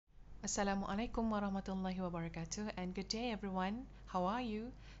Assalamualaikum warahmatullahi wabarakatuh, and good day everyone. How are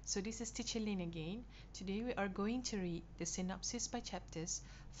you? So this is Teacher Lin again. Today we are going to read the synopsis by chapters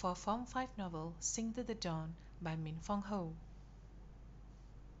for Form 5 novel Sing to the Dawn by Min Fong Ho.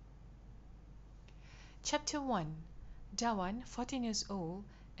 Chapter 1. Dawan, 14 years old,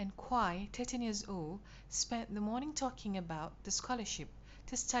 and Kwai, 13 years old, spent the morning talking about the scholarship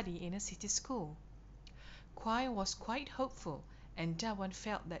to study in a city school. Kwai was quite hopeful, and Dawan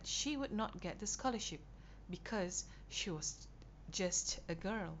felt that she would not get the scholarship because she was just a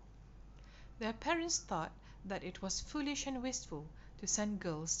girl. Their parents thought that it was foolish and wasteful to send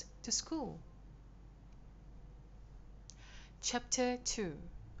girls to school. Chapter 2.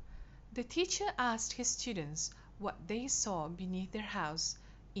 The teacher asked his students what they saw beneath their house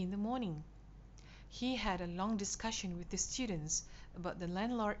in the morning. He had a long discussion with the students about the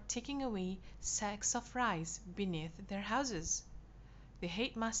landlord taking away sacks of rice beneath their houses. The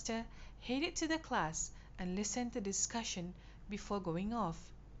headmaster headed to the class and listened to the discussion before going off.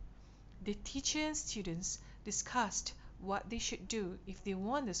 The teacher and students discussed what they should do if they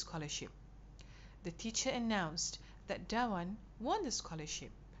won the scholarship. The teacher announced that Dawan won the scholarship.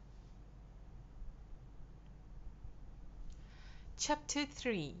 Chapter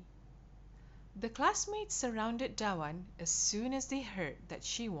 3. The classmates surrounded Dawan as soon as they heard that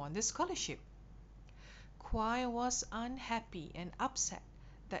she won the scholarship. Kwai was unhappy and upset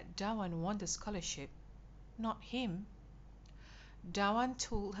that Dawan won the scholarship, not him. Dawan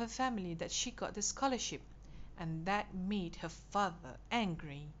told her family that she got the scholarship, and that made her father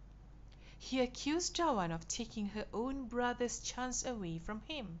angry. He accused Dawan of taking her own brother's chance away from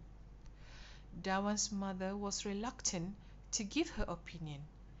him. Dawan's mother was reluctant to give her opinion,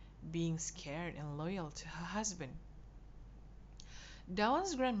 being scared and loyal to her husband.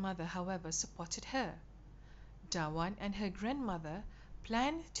 Dawan's grandmother, however, supported her. Dawan and her grandmother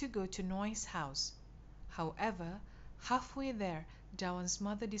planned to go to Noi's house. However, halfway there, Dawan's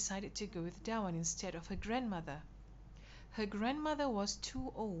mother decided to go with Dawan instead of her grandmother. Her grandmother was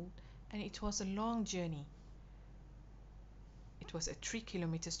too old and it was a long journey. It was a 3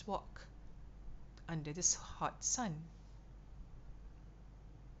 kilometers walk under this hot sun.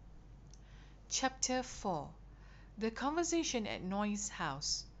 Chapter 4. The conversation at Noi's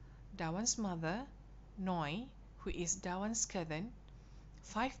house. Dawan's mother, Noi, who is Dawan's cousin,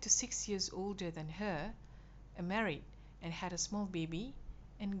 5 to 6 years older than her, married and had a small baby,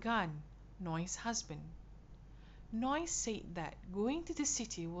 and Gan, Noi's husband. Noi said that going to the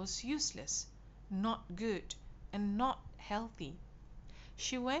city was useless, not good, and not healthy.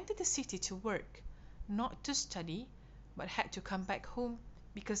 She went to the city to work, not to study, but had to come back home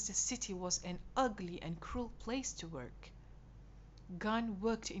because the city was an ugly and cruel place to work. Gan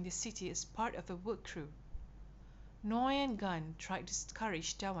worked in the city as part of a work crew. Noi and Gan tried to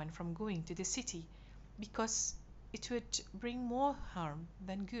discourage Dawan from going to the city because it would bring more harm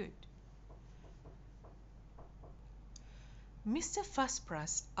than good. Mr.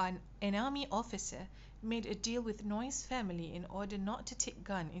 Faspras, an army officer, made a deal with Noi's family in order not to take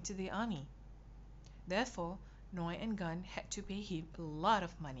Gan into the army. Therefore, Noi and Gan had to pay him a lot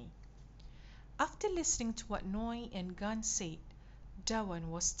of money. After listening to what Noi and Gan said, Dawan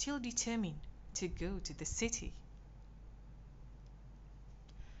was still determined to go to the city.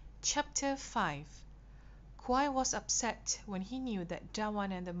 Chapter 5. Kwai was upset when he knew that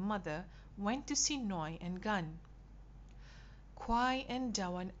Dawan and the mother went to see Noi and Gan. Kwai and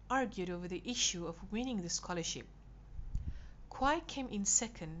Dawan argued over the issue of winning the scholarship. Kwai came in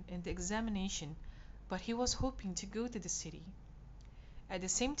second in the examination, but he was hoping to go to the city. At the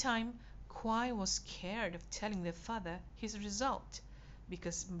same time, Kwai was scared of telling their father his result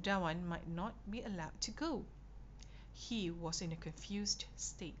because Dawan might not be allowed to go. He was in a confused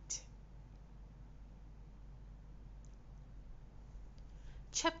state.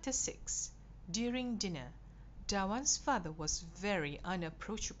 Chapter 6. During dinner, Dawan's father was very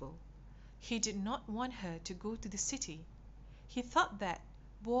unapproachable. He did not want her to go to the city. He thought that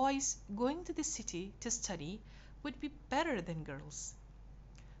boys going to the city to study would be better than girls.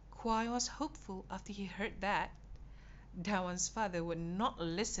 Kwai was hopeful after he heard that. Dawan's father would not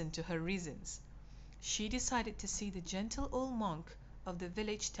listen to her reasons. She decided to see the gentle old monk of the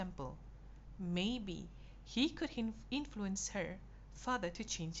village temple. Maybe he could influence her father to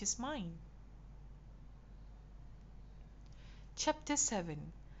change his mind. Chapter 7.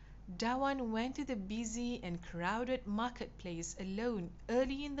 Dawan went to the busy and crowded marketplace alone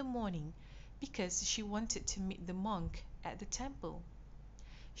early in the morning because she wanted to meet the monk at the temple.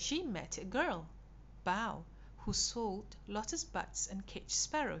 She met a girl, Bao, who sold lotus buds and caged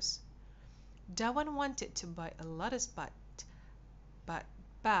sparrows. Dawan wanted to buy a lotus bud, but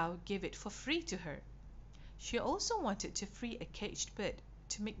Bao gave it for free to her. She also wanted to free a caged bird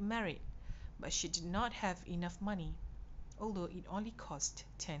to make merry, but she did not have enough money, although it only cost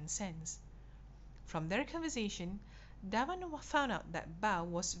 10 cents. From their conversation, Dawan found out that Bao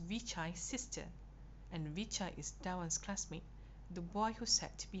was Vichai's sister, and Vichai is Dawan's classmate, the boy who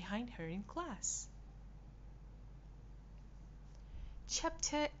sat behind her in class.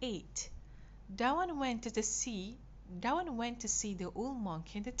 Chapter 8. Dawan went to see the old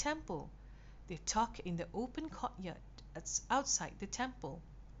monk in the temple. They talked in the open courtyard outside the temple.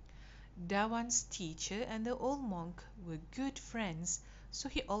 Dawan's teacher and the old monk were good friends, so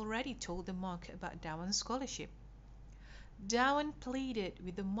he already told the monk about Dawan's scholarship. Dawan pleaded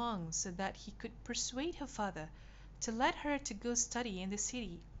with the monk so that he could persuade her father to let her to go study in the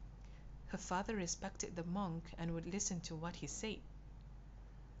city. Her father respected the monk and would listen to what he said.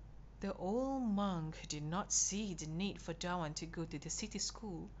 The old monk did not see the need for Dawan to go to the city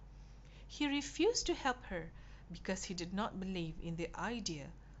school. He refused to help her because he did not believe in the idea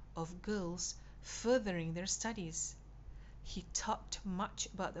of girls furthering their studies. He talked much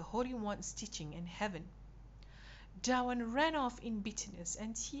about the Holy One's teaching in heaven. Dawan ran off in bitterness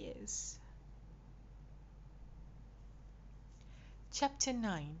and tears. Chapter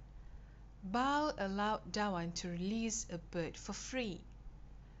 9. Bao allowed Dawan to release a bird for free.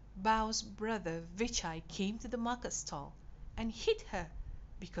 Bao's brother Vichai came to the market stall and hit her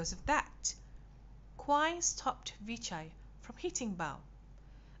because of that. Kwai stopped Vichai from hitting Bao.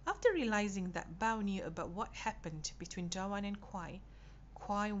 After realizing that Bao knew about what happened between Dawan and Kwai,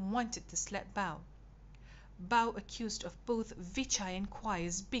 Kwai wanted to slap Bao. Bao accused of both Vichai and Kwai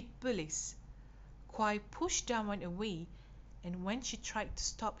as big bullies. Kwai pushed Dawan away, and when she tried to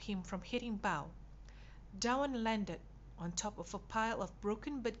stop him from hitting Bao, Dawan landed on top of a pile of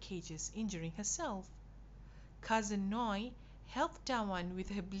broken bird cages, injuring herself. Cousin Noi helped Dawan with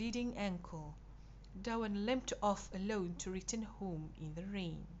her bleeding ankle. Dawan limped off alone to return home in the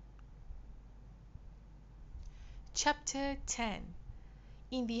rain. Chapter 10.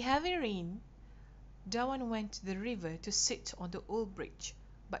 In the heavy rain, Dawan went to the river to sit on the old bridge,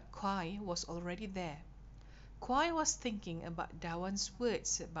 but Kwai was already there. Kwai was thinking about Dawan's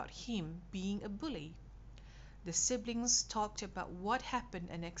words about him being a bully. The siblings talked about what happened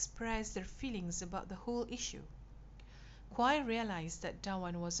and expressed their feelings about the whole issue. Kwai realized that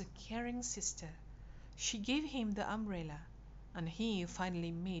Dawan was a caring sister. She gave him the umbrella, and he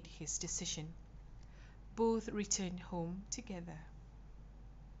finally made his decision. Both returned home together.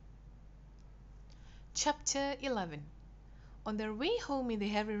 Chapter 11. On their way home in the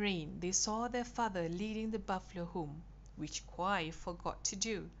heavy rain, they saw their father leading the buffalo home, which Kwai forgot to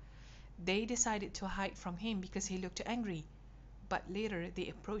do. They decided to hide from him because he looked angry, but later they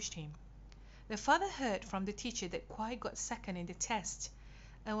approached him. The father heard from the teacher that Kwai got second in the test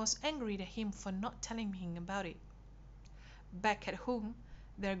and was angry at him for not telling him about it. Back at home,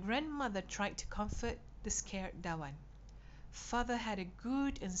 their grandmother tried to comfort the scared Dawan. Father had a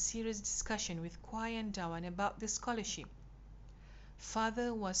good and serious discussion with Kwai and Dawan about the scholarship.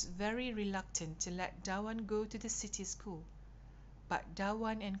 Father was very reluctant to let Dawan go to the city school, but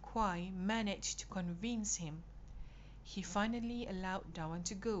Dawan and Kwai managed to convince him. He finally allowed Dawan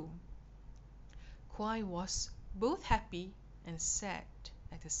to go. Kwai was both happy and sad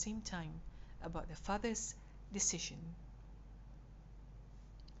at the same time about the father's decision.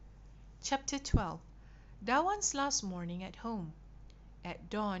 Chapter 12. Dawan's last morning at home.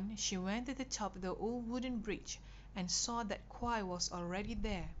 At dawn, she went to the top of the old wooden bridge and saw that Kwai was already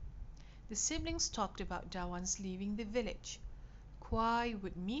there. The siblings talked about Dawan's leaving the village. Kwai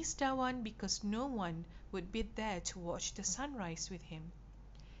would miss Dawan because no one would be there to watch the sunrise with him.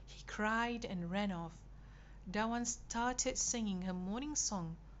 He cried and ran off. Dawan started singing her morning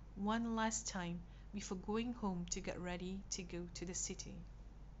song one last time before going home to get ready to go to the city.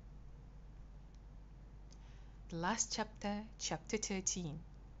 The last chapter, chapter 13.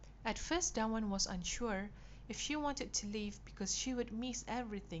 At first, Dawan was unsure if she wanted to leave because she would miss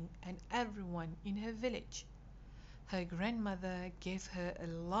everything and everyone in her village. Her grandmother gave her a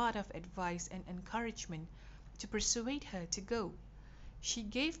lot of advice and encouragement to persuade her to go. She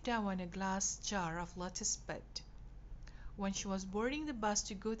gave Dawan a glass jar of lotus bud. When she was boarding the bus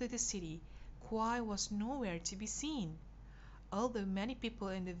to go to the city, Kwai was nowhere to be seen. Although many people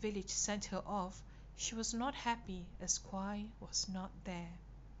in the village sent her off, she was not happy as Kwai was not there.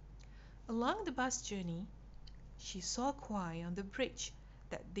 Along the bus journey, she saw Kwai on the bridge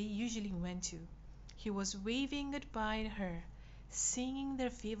that they usually went to. He was waving goodbye to her, singing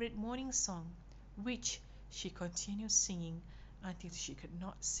their favorite morning song, which she continued singing until she could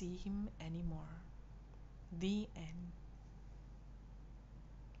not see him anymore. The end.